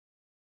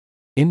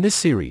In this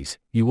series,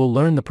 you will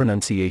learn the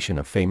pronunciation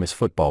of famous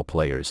football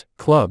players,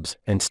 clubs,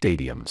 and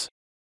stadiums.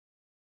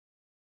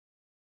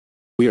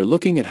 We are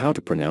looking at how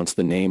to pronounce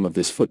the name of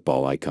this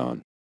football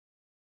icon.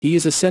 He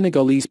is a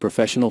Senegalese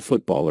professional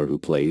footballer who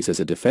plays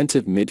as a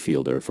defensive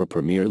midfielder for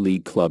Premier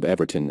League club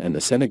Everton and the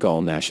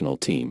Senegal national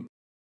team.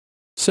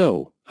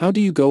 So, how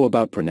do you go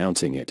about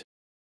pronouncing it?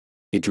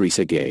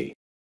 Idrissa Gueye.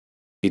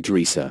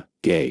 Idrissa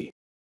Gueye.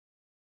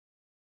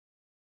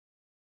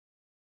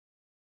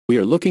 We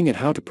are looking at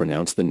how to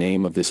pronounce the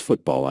name of this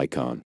football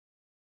icon.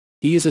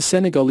 He is a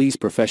Senegalese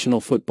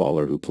professional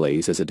footballer who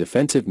plays as a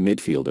defensive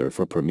midfielder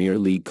for Premier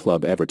League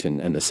club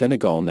Everton and the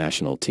Senegal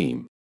national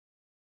team.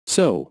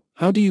 So,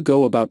 how do you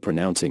go about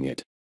pronouncing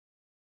it?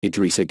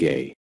 Idrissa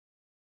Gueye.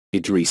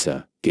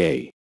 Idrissa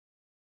Gueye.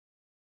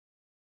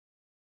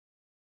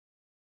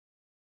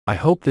 I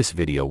hope this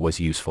video was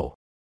useful.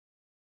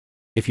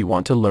 If you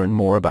want to learn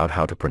more about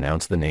how to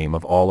pronounce the name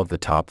of all of the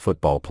top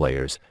football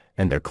players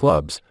and their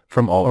clubs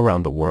from all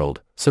around the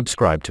world,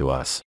 subscribe to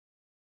us.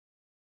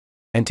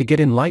 And to get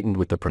enlightened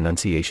with the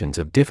pronunciations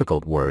of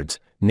difficult words,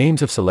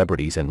 names of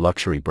celebrities and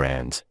luxury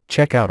brands,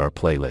 check out our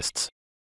playlists.